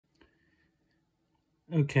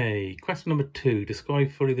Okay, question number 2.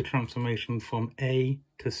 Describe fully the transformation from A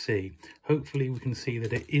to C. Hopefully we can see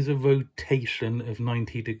that it is a rotation of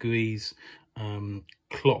 90 degrees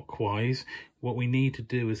clockwise. What we need to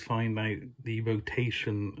do is find out the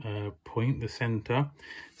rotation point, the centre.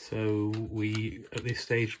 So we, at this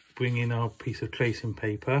stage, bring in our piece of tracing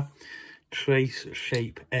paper, trace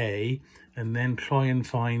shape A, and then try and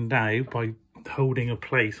find out by holding a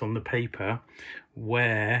place on the paper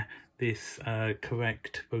where this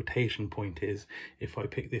correct rotation point is. If I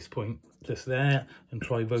pick this point just there and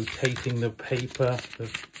try rotating the paper,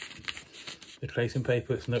 the tracing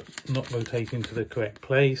paper, it's not rotating to the correct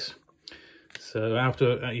place. So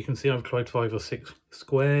after, you can see I've tried 5 or 6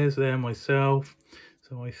 squares there myself.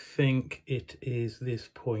 So I think it is this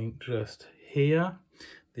point just here,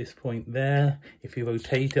 this point there. If you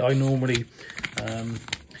rotate it, I normally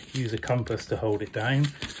use a compass to hold it down.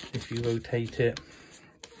 If you rotate it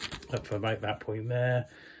up from about that point there,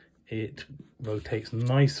 it rotates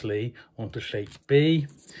nicely onto shape B,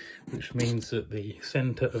 which means that the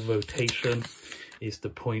centre of rotation is the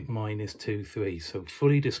point -2, 3. So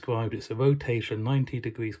fully described, it's a rotation 90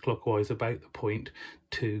 degrees clockwise about the point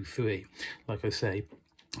 2, 3. Like I say,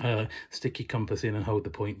 stick your compass in and hold the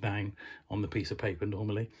point down on the piece of paper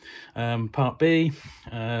normally. Part B,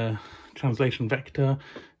 translation vector,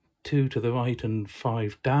 2 to the right and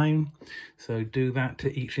 5 down. So do that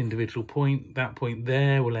to each individual point. That point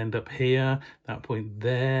there will end up here, that point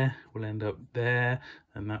there will end up there,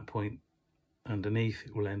 and that point underneath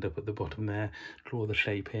will end up at the bottom there. Draw the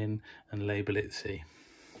shape in and label it C.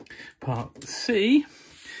 Part C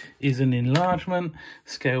is an enlargement,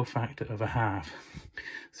 scale factor of 1/2.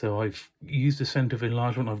 So I've used a centre of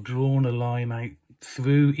enlargement, I've drawn a line out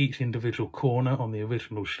through each individual corner on the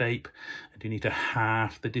original shape, and you need to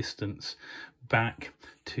halve the distance back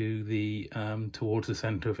to the towards the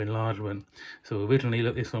centre of enlargement. So originally,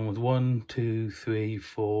 look, this one was 1, 2, 3,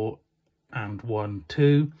 4 and 1,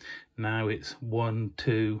 2. Now it's 1,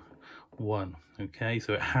 2, 1. Okay,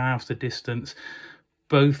 so it halves the distance,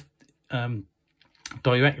 both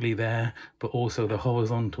directly there, but also the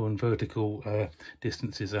horizontal and vertical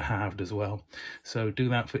distances are halved as well. So do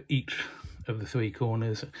that for each of the 3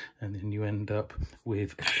 corners, and then you end up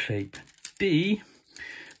with shape D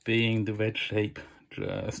being the red shape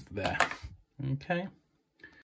just there. Okay.